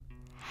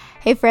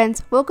Hey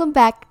friends, welcome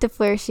back to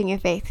Flourishing in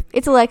Faith.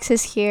 It's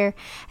Alexis here,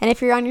 and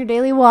if you're on your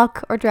daily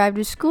walk or drive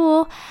to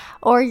school,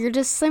 or you're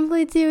just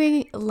simply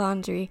doing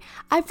laundry,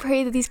 I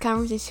pray that these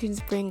conversations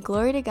bring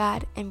glory to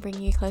God and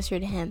bring you closer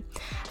to Him.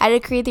 I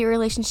decree that your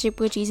relationship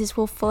with Jesus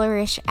will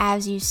flourish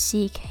as you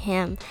seek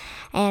Him,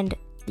 and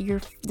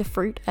the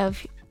fruit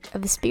of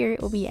the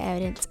Spirit will be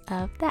evidence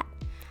of that.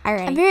 All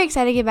right, I'm very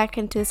excited to get back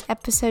into this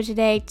episode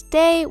today.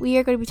 Today, we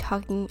are going to be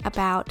talking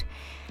about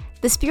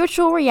the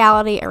spiritual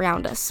reality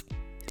around us.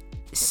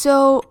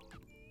 So,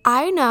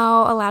 I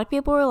know a lot of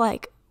people are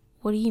like,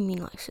 what do you mean,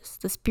 Alexis?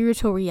 The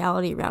spiritual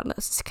reality around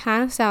us. This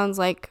kind of sounds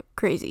like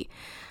crazy.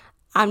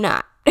 I'm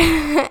not.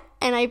 And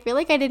I feel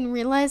like I didn't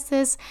realize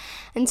this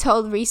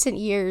until recent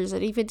years,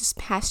 and even just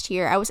past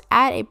year. I was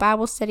at a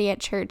Bible study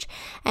at church,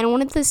 and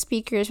one of the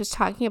speakers was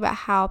talking about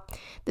how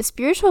the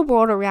spiritual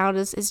world around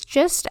us is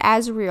just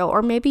as real,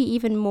 or maybe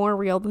even more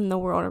real than the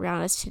world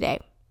around us today.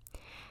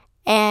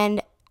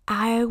 And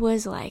I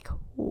was like,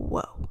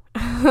 whoa.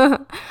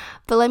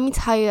 But let me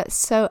tell you, that's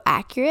so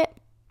accurate.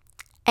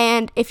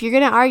 And if you're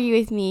going to argue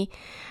with me,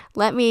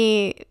 let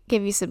me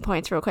give you some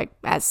points real quick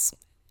as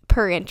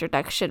per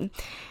introduction.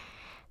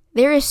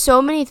 There is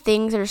so many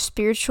things that are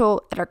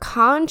spiritual that are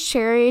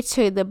contrary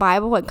to the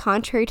Bible and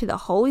contrary to the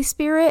Holy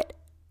Spirit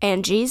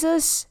and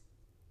Jesus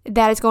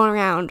that is going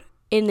around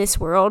in this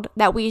world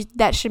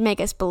that should make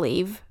us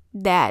believe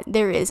that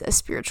there is a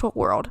spiritual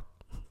world.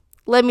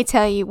 Let me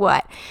tell you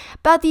what,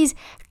 about these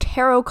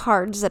tarot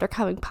cards that are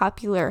becoming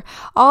popular,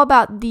 all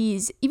about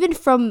these, even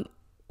from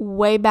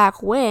way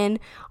back when,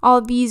 all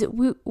these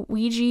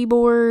Ouija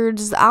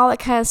boards, all that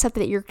kind of stuff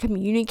that you're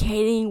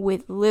communicating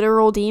with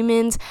literal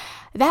demons,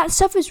 that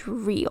stuff is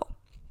real.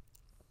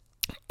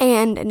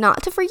 And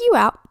not to freak you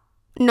out,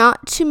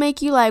 not to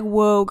make you like,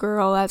 whoa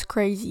girl, that's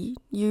crazy,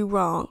 you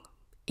wrong.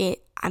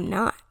 I'm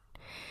not.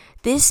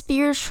 This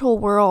spiritual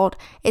world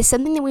is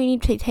something that we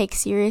need to take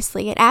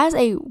seriously. And as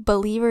a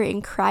believer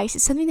in Christ,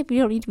 it's something that we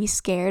don't need to be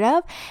scared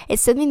of.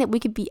 It's something that we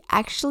could be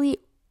actually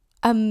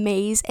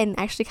amazed and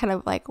actually kind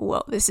of like,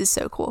 whoa, this is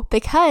so cool.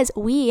 Because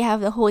we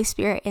have the Holy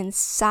Spirit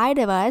inside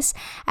of us.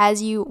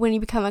 When you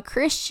become a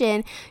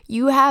Christian,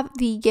 you have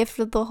the gift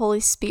of the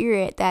Holy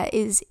Spirit that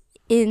is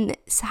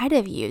inside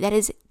of you. That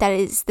is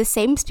the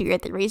same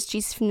Spirit that raised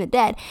Jesus from the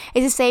dead.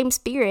 It's the same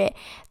Spirit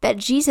that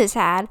Jesus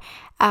had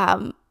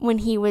when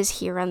he was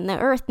here on the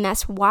earth. And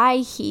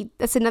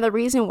that's another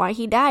reason why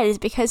he died, is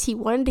because he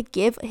wanted to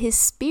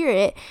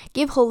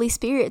give Holy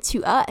Spirit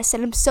to us.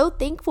 And I'm so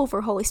thankful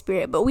for Holy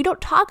Spirit, but we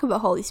don't talk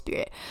about Holy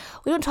Spirit.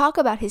 We don't talk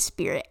about his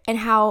Spirit and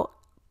how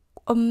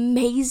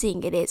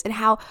amazing it is and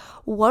how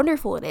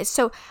wonderful it is.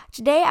 So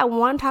today I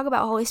want to talk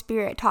about Holy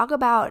Spirit, talk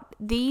about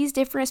these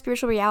different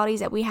spiritual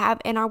realities that we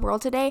have in our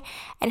world today,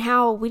 and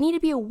how we need to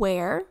be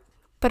aware,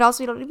 but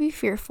also we don't need to be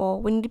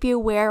fearful. We need to be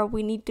aware.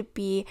 We need to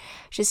be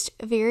just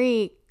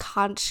very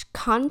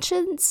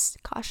conscious.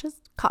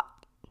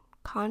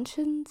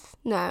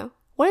 No.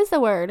 What is the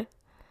word?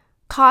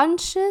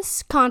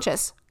 Conscious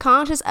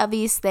of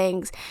these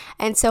things.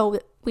 And so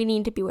we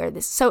need to be aware of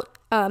this. So,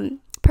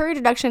 per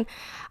introduction,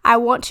 I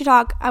want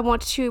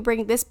to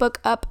bring this book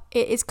up.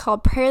 It is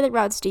called Prayer That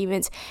Routs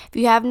Demons. If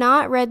you have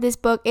not read this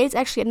book, it's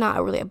actually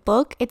not really a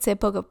book. It's a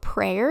book of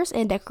prayers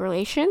and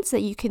declarations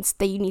that you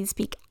need to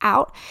speak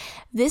out.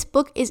 This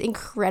book is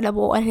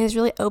incredible and has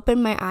really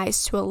opened my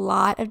eyes to a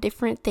lot of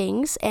different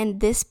things. And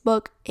this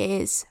book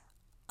is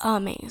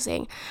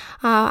amazing.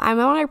 I'm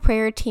on our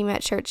prayer team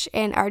at church,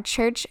 and our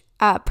church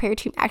prayer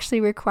team actually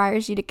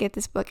requires you to get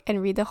this book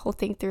and read the whole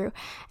thing through.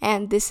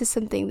 And this is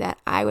something that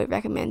I would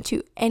recommend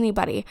to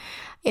anybody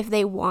if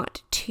they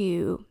want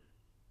to,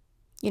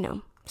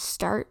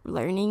 start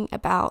learning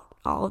about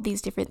all of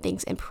these different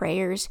things and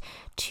prayers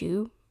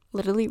to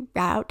literally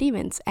rout out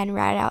demons and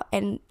rout out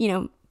and,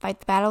 fight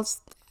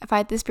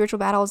the spiritual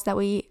battles that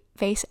we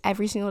face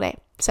every single day.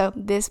 So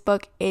this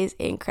book is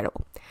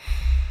incredible.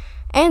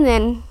 And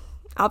then,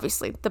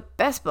 obviously, the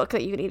best book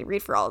that you need to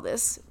read for all of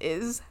this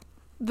is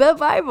the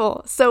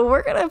Bible. So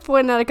we're going to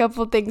point out a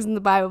couple of things in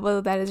the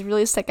Bible that has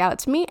really stuck out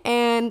to me.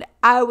 And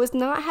I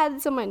had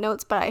this on my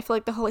notes, but I feel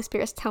like the Holy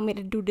Spirit is telling me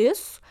to do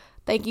this.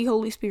 Thank you,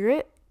 Holy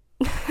Spirit.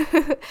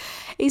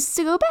 Is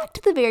to go back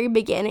to the very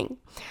beginning,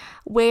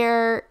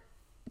 where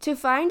to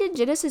find in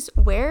Genesis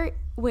where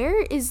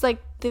is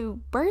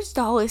where's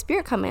the Holy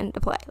Spirit come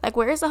into play? Like,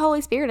 where is the Holy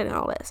Spirit in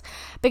all this?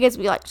 Because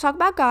we like to talk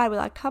about God, we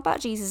like to talk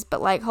about Jesus,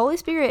 but like Holy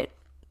Spirit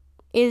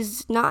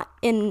is not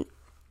in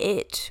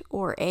it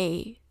or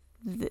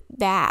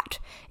that.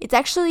 It's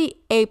actually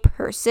a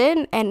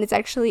person, and it's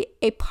actually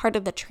a part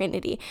of the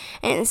Trinity,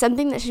 and it's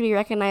something that should be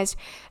recognized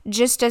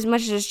just as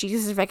much as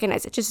Jesus is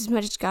recognized, just as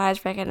much as God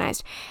is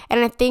recognized.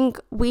 And I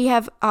think we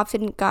have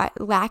often got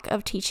lack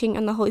of teaching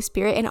on the Holy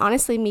Spirit, and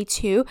honestly me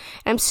too.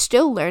 And I'm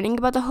still learning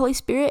about the Holy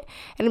Spirit,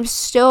 and I'm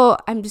still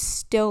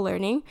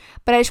learning,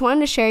 but I just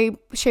wanted to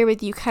share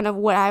with you kind of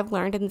what I've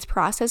learned in this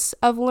process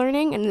of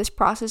learning, and this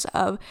process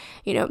of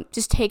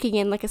just taking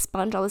in like a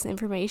sponge all this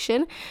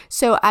information.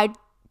 So I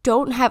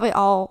don't have it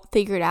all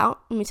figured out.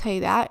 Let me tell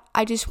you that.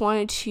 I just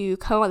wanted to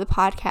come on the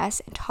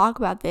podcast and talk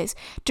about this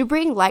to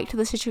bring light to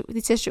the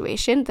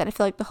situation that I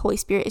feel like the Holy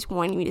Spirit is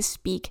wanting me to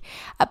speak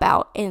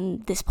about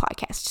in this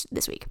podcast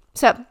this week.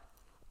 So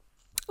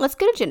let's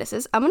go to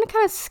Genesis. I'm going to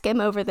kind of skim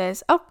over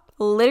this. Oh,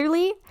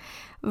 literally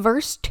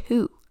verse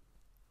 2.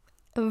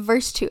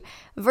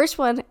 Verse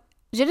 1,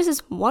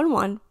 Genesis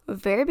 1:1,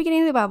 very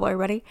beginning of the Bible,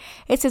 everybody.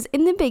 It says,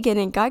 in the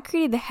beginning, God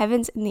created the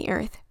heavens and the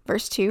earth.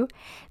 Verse 2,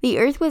 the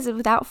earth was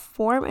without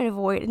form and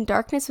void, and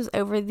darkness was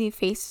over the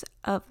face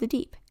of the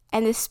deep.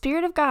 And the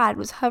Spirit of God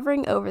was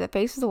hovering over the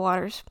face of the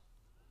waters.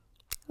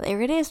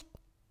 There it is.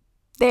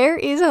 There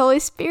is Holy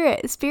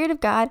Spirit. The Spirit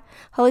of God,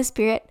 Holy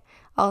Spirit.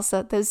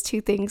 Also, those two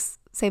things,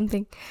 same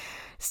thing.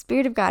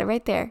 Spirit of God,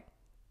 right there.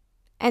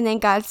 And then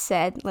God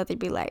said, let there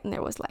be light, and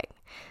there was light.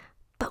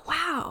 But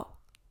wow.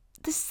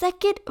 The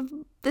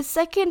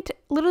second,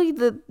 literally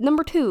the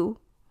number 2,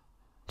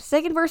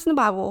 second verse in the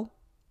Bible,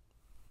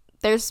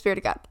 there's the Spirit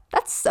of God.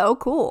 That's so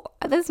cool.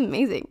 That's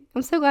amazing.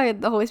 I'm so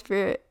glad the Holy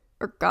Spirit,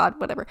 or God,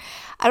 whatever.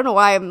 I don't know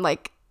why I'm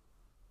like,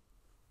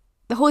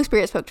 the Holy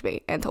Spirit spoke to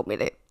me and told me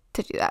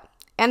to do that.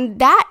 And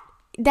that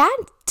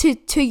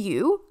to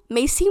you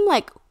may seem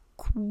like,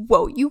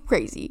 whoa, you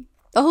crazy.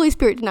 The Holy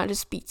Spirit did not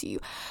just speak to you.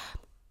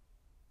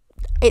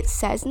 It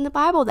says in the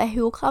Bible that he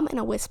will come in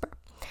a whisper.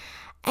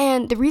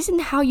 And the reason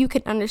how you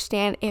can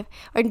understand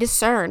or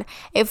discern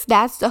if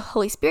that's the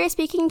Holy Spirit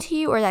speaking to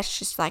you, or that's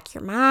just like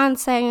your mind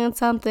saying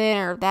something,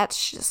 or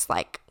that's just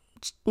like,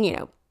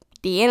 the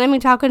enemy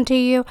talking to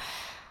you,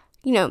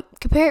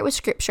 compare it with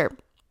Scripture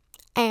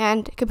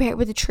and compare it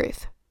with the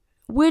truth.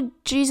 Would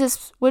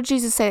Jesus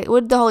say,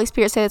 would the Holy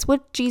Spirit say this?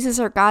 Would Jesus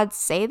or God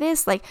say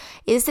this? Like,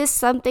 is this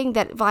something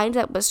that lines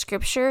up with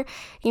Scripture?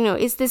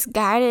 Is this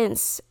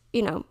guidance,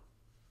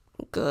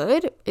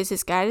 good? Is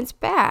this guidance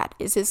bad?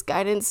 Is this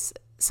guidance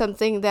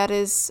something that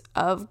is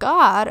of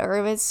God, or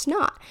if it's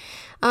not?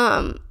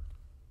 I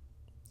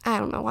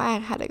don't know why I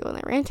had to go on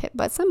that rant,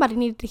 but somebody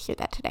needed to hear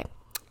that today.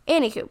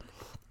 Anywho,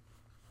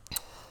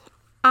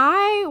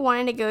 I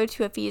wanted to go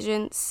to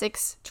Ephesians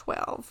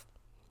 6:12.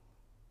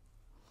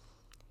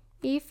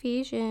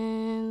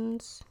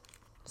 Ephesians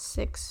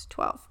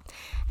 6:12.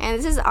 And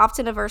this is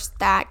often a verse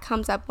that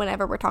comes up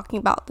whenever we're talking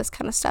about this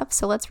kind of stuff.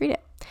 So let's read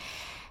it.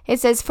 It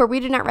says, for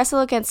we do not wrestle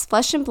against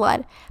flesh and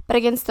blood, but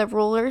against the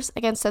rulers,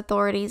 against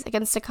authorities,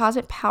 against the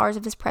cosmic powers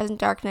of this present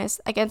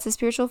darkness, against the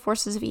spiritual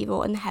forces of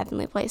evil in the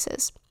heavenly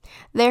places.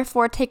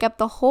 Therefore, take up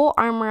the whole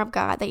armor of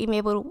God, that you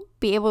may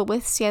be able to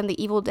withstand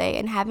the evil day,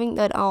 and having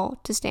done all,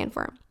 to stand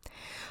firm.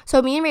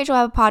 So me and Rachel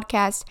have a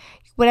podcast.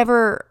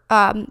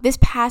 This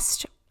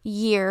past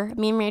year,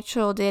 me and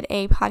Rachel did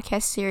a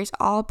podcast series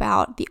all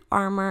about the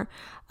armor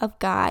of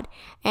God,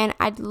 and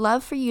I'd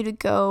love for you to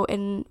go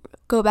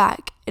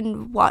back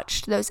and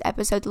watch those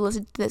episodes,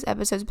 listen to those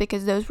episodes,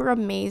 because those were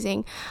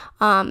amazing.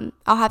 I'll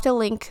have to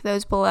link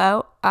those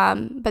below,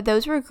 but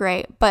those were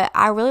great. But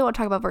I really want to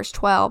talk about verse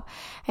 12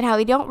 and how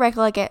we don't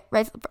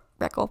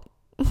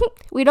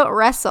we don't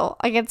wrestle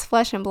against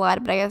flesh and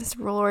blood, but against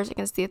rulers,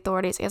 against the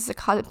authorities, against the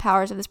cosmic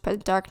powers of this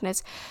present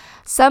darkness.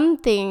 Some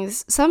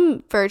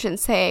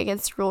versions say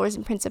against rulers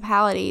and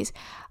principalities,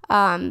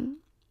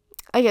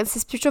 against the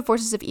spiritual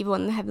forces of evil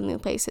in the heavenly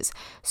places.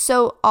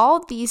 So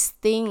all these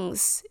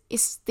things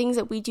is things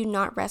that we do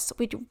not wrestle.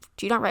 We do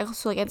not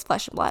wrestle against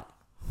flesh and blood.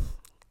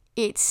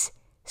 It's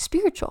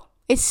spiritual.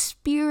 It's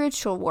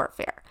spiritual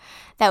warfare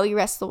that we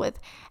wrestle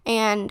with,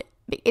 and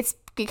it's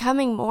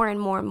becoming more and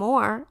more and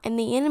more. And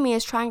the enemy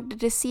is trying to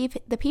deceive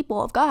the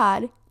people of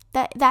God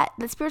that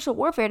spiritual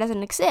warfare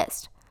doesn't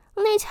exist.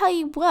 Let me tell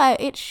you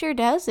what, it sure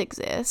does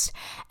exist.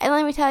 And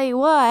let me tell you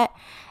what,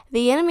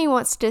 the enemy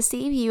wants to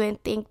deceive you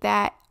and think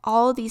that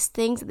all these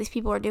things that these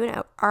people are doing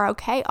are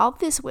okay. All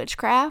this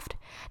witchcraft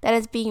that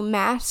is being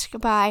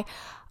masked by,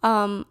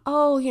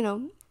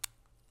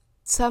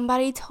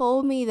 somebody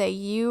told me that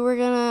you were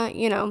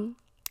gonna,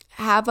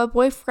 have a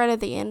boyfriend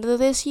at the end of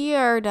this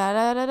year,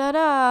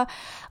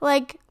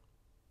 Like,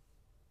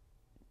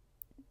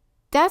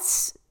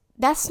 that's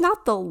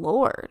not the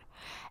Lord.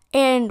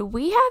 And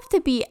we have to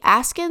be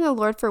asking the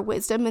Lord for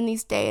wisdom in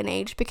these day and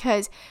age,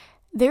 because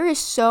there is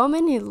so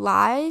many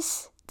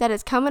lies that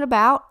is coming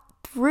about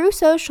through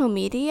social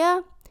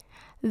media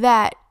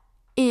that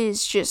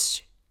is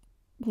just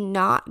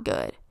not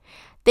good.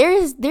 There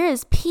is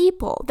literally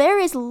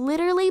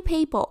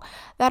people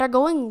that are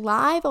going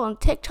live on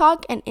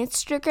TikTok and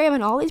Instagram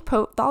and all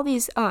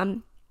these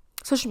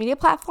social media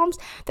platforms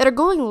that are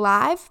going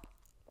live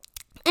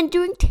and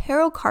doing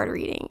tarot card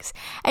readings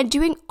and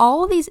doing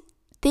all these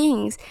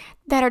things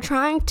that are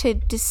trying to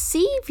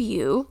deceive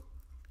you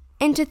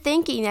into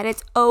thinking that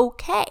it's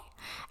okay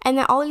and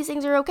that all these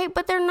things are okay,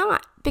 but they're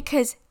not,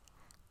 because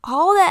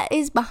all that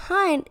is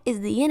behind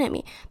is the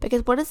enemy.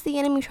 Because what does the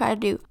enemy try to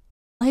do?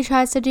 All he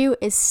tries to do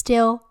is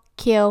steal,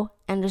 kill,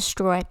 and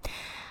destroy.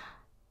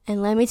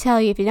 And let me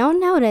tell you, if you don't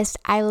notice,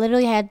 I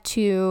literally had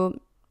to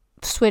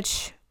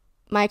switch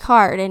my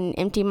card and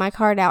empty my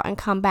card out and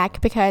come back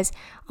because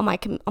on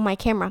my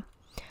camera.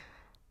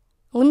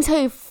 Let me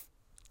tell you,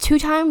 2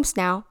 times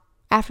now,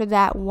 after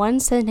that one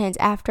sentence,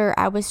 after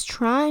I was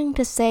trying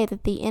to say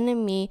that the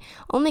enemy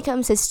only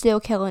comes to steal,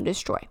 kill, and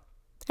destroy.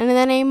 And in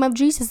the name of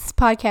Jesus, this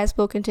podcast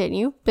will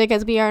continue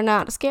because we are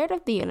not scared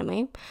of the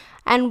enemy.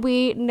 And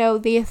we know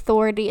the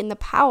authority and the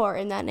power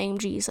in that name,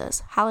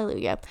 Jesus.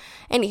 Hallelujah.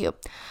 Anywho,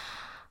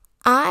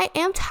 I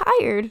am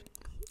tired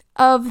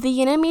of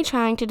the enemy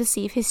trying to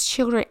deceive his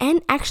children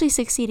and actually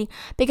succeeding,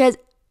 because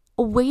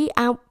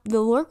the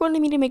Lord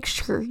wanted me to make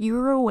sure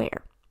you're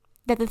aware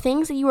that the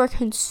things that you are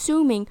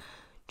consuming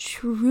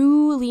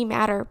truly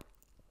matter.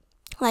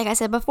 Like I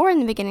said before in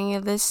the beginning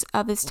of this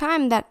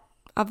time,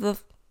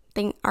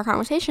 our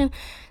conversation,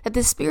 that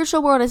the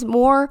spiritual world is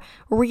more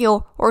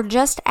real, or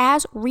just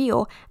as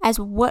real as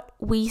what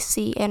we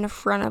see in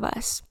front of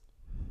us.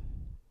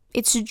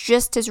 It's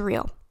just as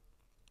real.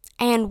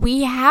 And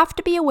we have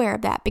to be aware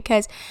of that,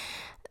 because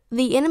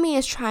the enemy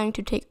is trying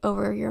to take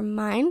over your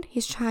mind.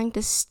 He's trying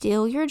to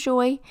steal your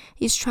joy.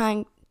 He's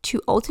trying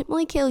to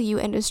ultimately kill you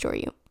and destroy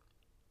you.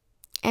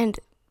 And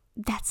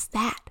that's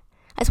that.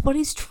 That's what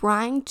he's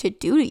trying to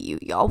do to you,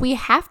 y'all. We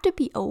have to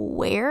be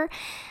aware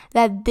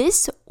that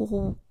this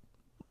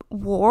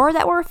war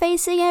that we're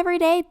facing every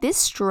day, this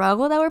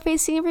struggle that we're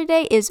facing every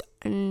day, is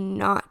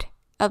not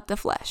of the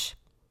flesh.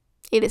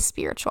 It is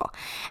spiritual.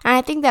 And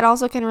I think that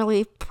also can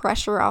relieve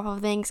pressure off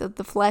of things of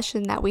the flesh,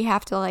 and that we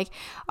have to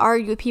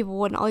argue with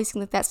people and all these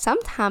things like that.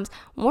 Sometimes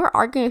when we're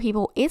arguing with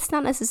people, it's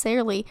not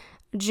necessarily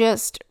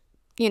just,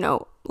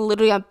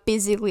 literally I'm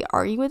physically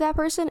arguing with that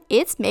person.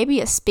 It's maybe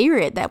a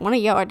spirit that one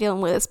of y'all are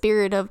dealing with, a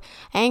spirit of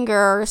anger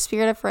or a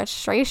spirit of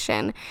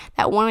frustration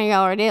that one of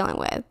y'all are dealing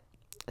with.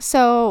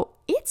 So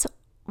it's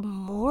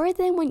more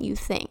than what you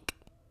think.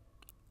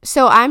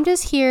 So I'm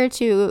just here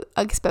to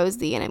expose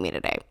the enemy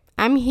today.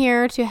 I'm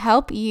here to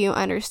help you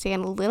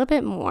understand a little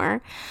bit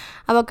more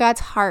about God's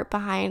heart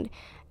behind,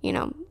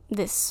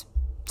 this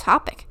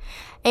topic.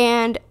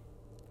 And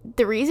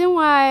the reason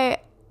why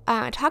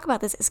I talk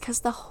about this is because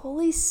the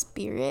Holy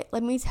Spirit,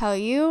 let me tell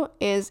you,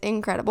 is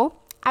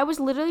incredible. I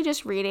was literally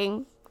just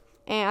reading,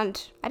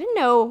 and I didn't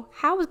know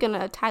how I was going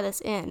to tie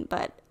this in,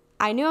 but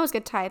I knew I was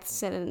going to tie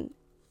this in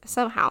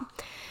somehow.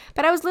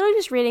 But I was literally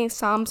just reading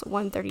Psalms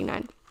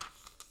 139.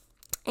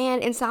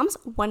 And in Psalms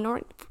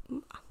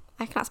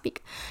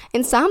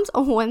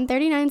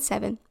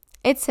 139:7,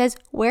 it says,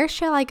 "Where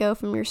shall I go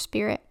from your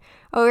spirit?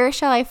 Or where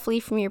shall I flee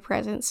from your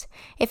presence?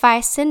 If I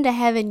ascend to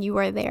heaven, you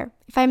are there.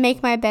 If I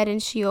make my bed in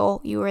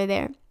Sheol, you are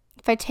there.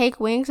 If I take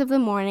wings of the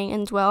morning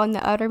and dwell in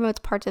the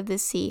uttermost parts of the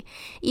sea,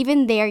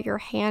 even there your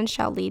hand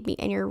shall lead me,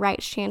 and your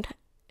right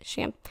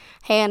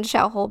hand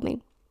shall hold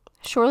me.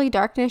 Surely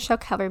darkness shall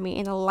cover me,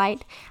 and the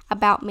light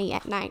about me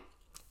at night.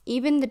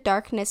 Even the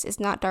darkness is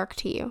not dark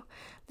to you.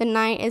 The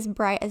night is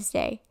bright as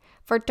day.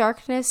 For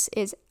darkness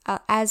is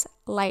as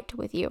light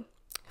with you.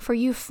 For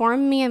you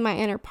formed me in my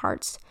inner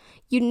parts.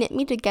 You knit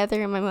me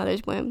together in my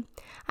mother's womb.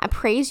 I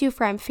praise you,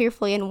 for I am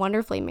fearfully and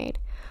wonderfully made.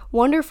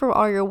 Wonderful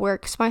are your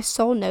works. My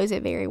soul knows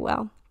it very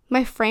well.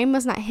 My frame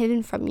was not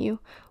hidden from you.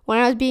 When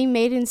I was being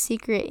made in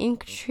secret,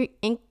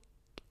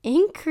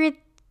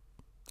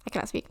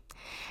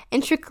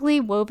 intricately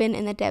woven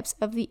in the depths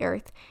of the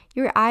earth,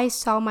 your eyes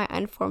saw my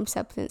unformed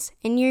substance.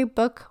 In your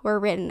book were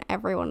written,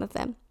 every one of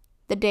them,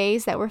 the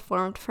days that were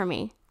formed for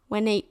me,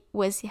 when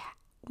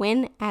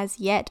as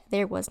yet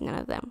there was none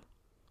of them."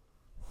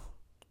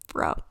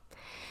 Bro,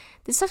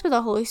 this talks about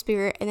the Holy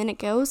Spirit, and then it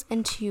goes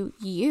into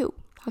you.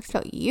 Talks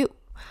about you.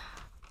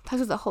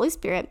 Talks about the Holy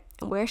Spirit,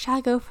 and where shall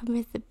I go from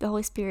the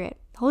Holy Spirit?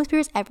 The Holy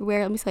Spirit is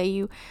everywhere. Let me tell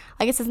you,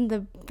 like it says in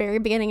the very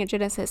beginning of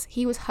Genesis,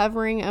 he was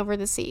hovering over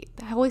the sea.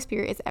 The Holy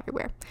Spirit is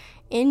everywhere.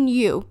 In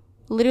you,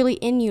 literally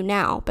in you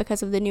now,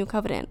 because of the new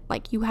covenant.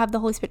 Like, you have the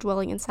Holy Spirit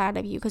dwelling inside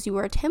of you, because you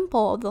are a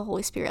temple of the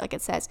Holy Spirit, like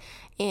it says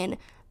in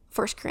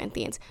 1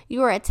 Corinthians.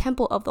 You are a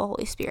temple of the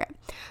Holy Spirit.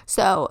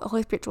 So the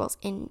Holy Spirit dwells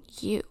in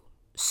you.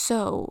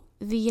 So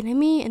the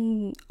enemy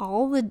and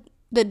all the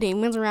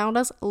demons around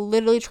us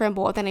literally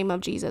tremble at the name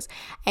of Jesus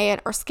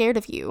and are scared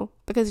of you,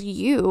 because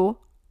you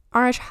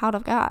are a child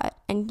of God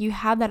and you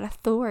have that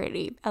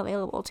authority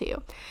available to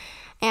you.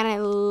 And I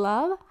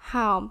love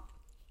how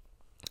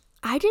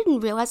I didn't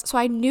realize, so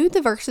I knew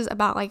the verses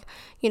about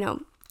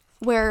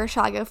where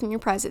shall I go from your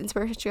presence?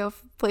 Where shall I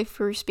flee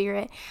from your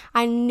spirit?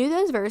 I knew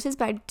those verses,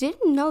 but I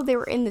didn't know they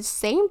were in the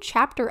same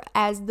chapter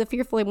as the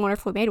fearfully and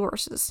wonderfully made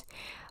verses.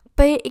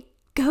 But it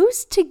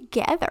goes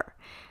together,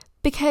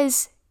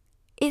 because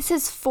it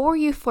says, "For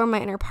you form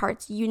my inner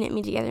parts, you knit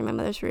me together in my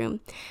mother's womb."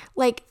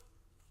 Like,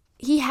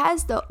 he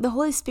has the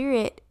Holy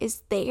Spirit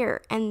is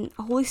there, and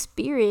the Holy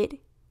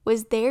Spirit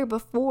was there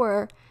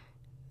before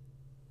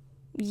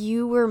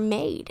you were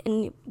made.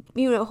 And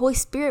Holy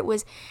Spirit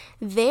was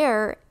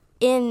there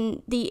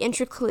in the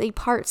intricately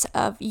parts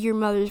of your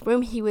mother's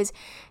womb. He was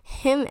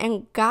him,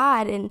 and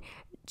God and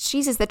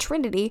Jesus, the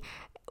Trinity,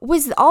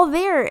 was all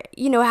there,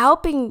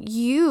 helping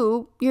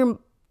you,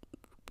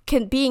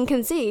 being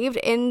conceived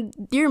in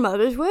your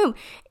mother's womb.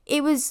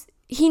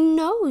 He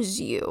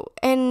knows you.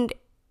 And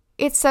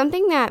it's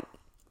something that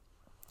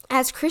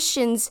as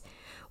Christians,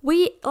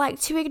 we like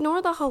to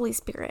ignore the Holy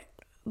Spirit.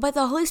 But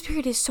the Holy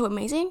Spirit is so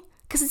amazing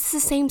because it's the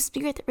same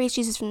Spirit that raised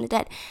Jesus from the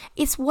dead.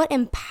 It's what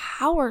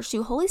empowers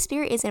you. Holy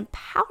Spirit is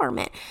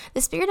empowerment.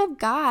 The Spirit of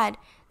God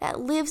that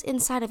lives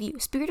inside of you.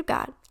 Spirit of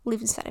God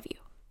lives inside of you.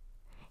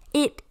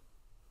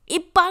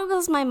 It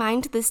boggles my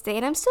mind to this day,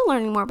 and I'm still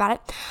learning more about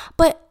it.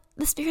 But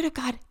the Spirit of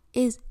God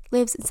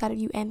lives inside of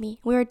you and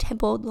me. We're a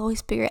temple of the Holy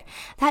Spirit.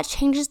 That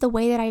changes the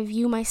way that I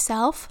view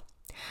myself.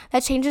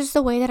 That changes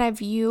the way that I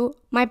view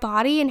my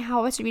body and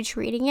how I should be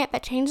treating it.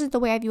 That changes the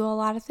way I view a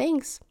lot of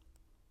things.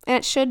 And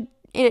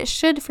it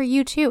should for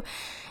you too.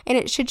 And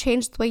it should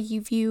change the way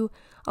you view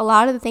a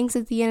lot of the things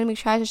that the enemy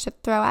tries to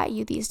throw at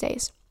you these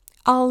days.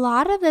 A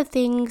lot of the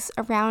things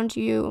around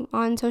you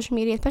on social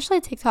media,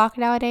 especially TikTok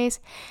nowadays,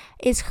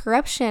 is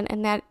corruption,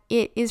 and that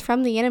it is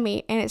from the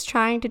enemy and it's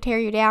trying to tear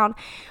you down.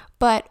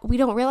 But we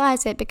don't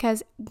realize it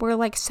because we're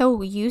like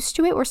so used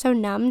to it. We're so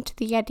numb to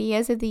the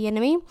ideas of the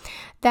enemy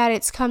that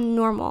it's become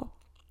normal.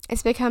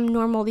 It's become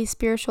normal, these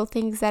spiritual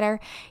things that are,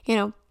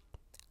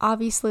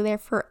 obviously there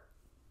for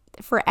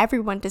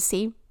everyone to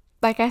see.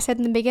 Like I said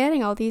in the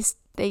beginning, all these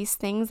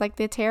things like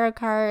the tarot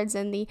cards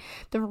and the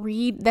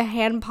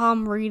hand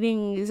palm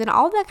readings and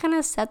all that kind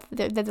of stuff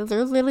that they're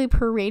literally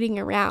parading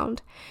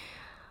around.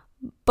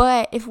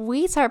 But if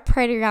we start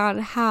parading around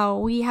how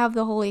we have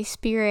the Holy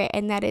Spirit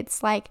and that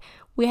it's like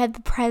we had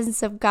the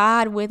presence of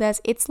God with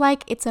us, it's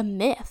like it's a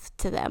myth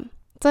to them.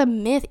 It's a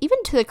myth.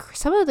 Even to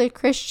some of the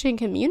Christian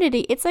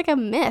community, it's like a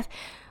myth.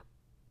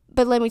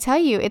 But let me tell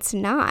you, it's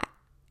not.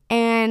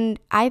 And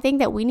I think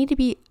that we need to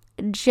be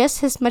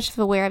just as much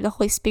aware of the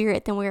Holy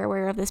Spirit than we're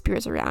aware of the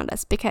spirits around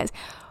us, because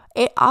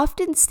it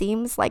often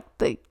seems like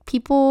the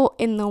people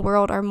in the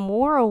world are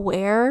more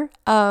aware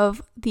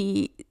of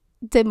the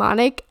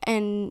demonic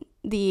and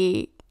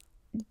the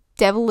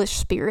devilish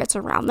spirits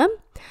around them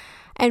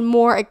and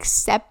more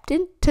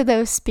acceptant to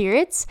those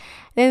spirits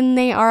than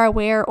they are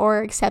aware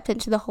or acceptant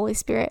to the Holy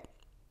Spirit.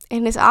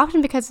 And it's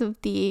often because of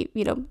the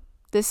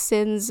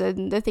sins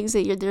and the things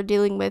that they're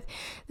dealing with,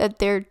 that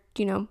they're,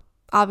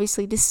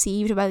 obviously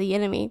deceived by the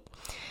enemy.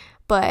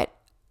 But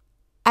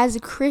as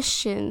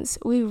Christians,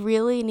 we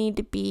really need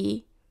to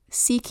be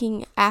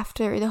seeking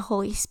after the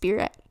Holy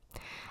Spirit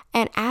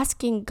and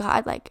asking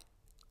God, like,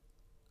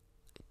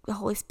 the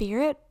Holy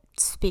Spirit,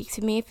 speak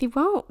to me if you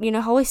won't.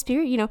 Holy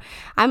Spirit,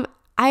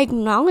 I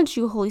acknowledge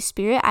you, Holy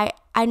Spirit.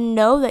 I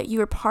know that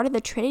you are part of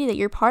the Trinity, that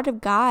you're part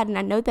of God, and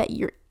I know that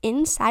you're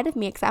inside of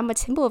me because I'm a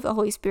temple of the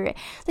Holy Spirit.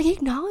 Like,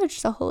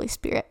 acknowledge the Holy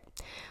Spirit.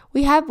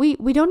 We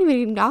don't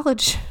even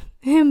acknowledge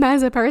him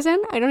as a person.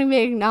 I don't even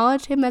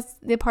acknowledge him as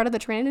the part of the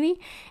Trinity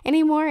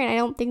anymore, and I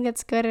don't think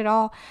that's good at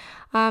all.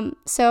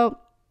 So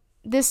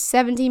this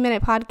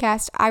 17-minute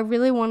podcast, I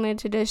really wanted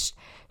to just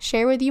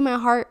share with you my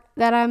heart,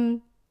 that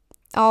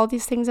all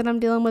these things that I'm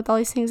dealing with, all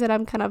these things that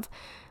I'm kind of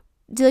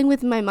dealing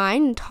with in my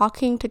mind and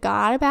talking to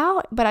God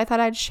about. But I thought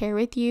I'd share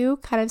with you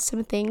kind of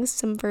some things,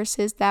 some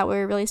verses that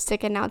were really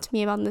sticking out to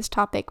me about this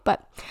topic.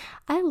 But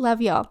I love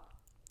y'all.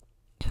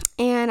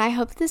 And I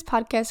hope this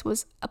podcast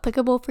was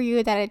applicable for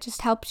you, that it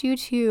just helped you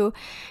to,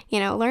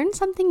 learn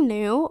something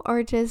new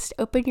or just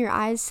open your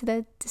eyes to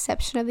the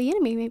deception of the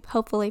enemy,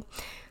 hopefully.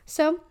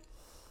 So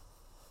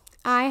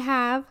I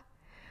have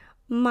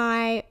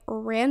my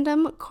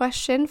random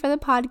question for the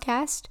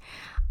podcast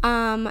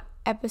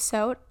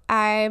episode.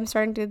 I'm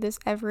starting to do this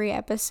every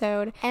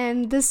episode.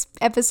 And this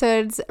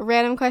episode's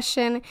random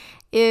question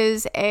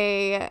is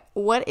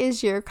what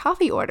is your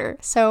coffee order?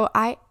 So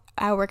I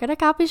work at a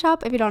coffee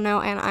shop, if you don't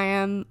know, and I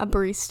am a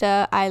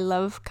barista. I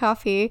love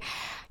coffee.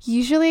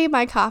 Usually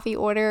my coffee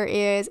order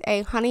is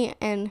a honey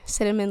and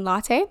cinnamon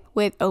latte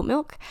with oat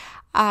milk.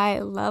 I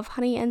love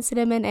honey and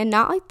cinnamon, and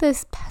not like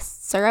this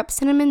syrup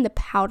cinnamon, the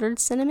powdered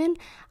cinnamon.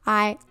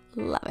 I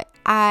love it.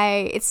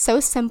 It's so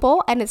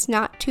simple and it's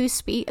not too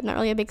sweet. I'm not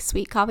really a big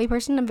sweet coffee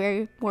person.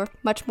 I'm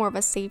much more of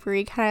a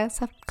savory kind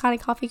of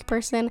coffee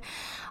person.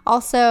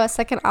 Also, a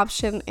second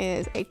option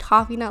is a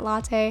toffee nut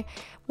latte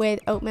with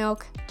oat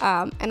milk.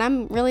 And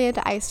I'm really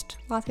into iced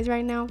lattes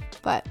right now,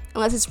 but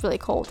unless it's really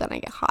cold, then I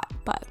get hot.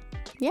 But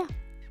yeah.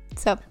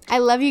 So I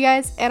love you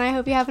guys, and I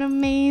hope you have an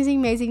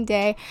amazing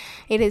day.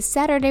 It is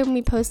Saturday when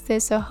we post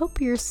this, so I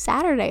hope your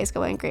Saturday is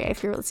going great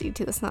if you're listening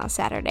to this not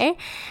Saturday.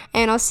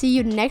 And I'll see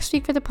you next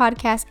week for the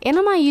podcast and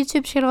on my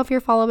YouTube channel if you're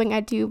following.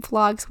 I do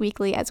vlogs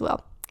weekly as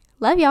well.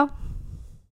 Love y'all.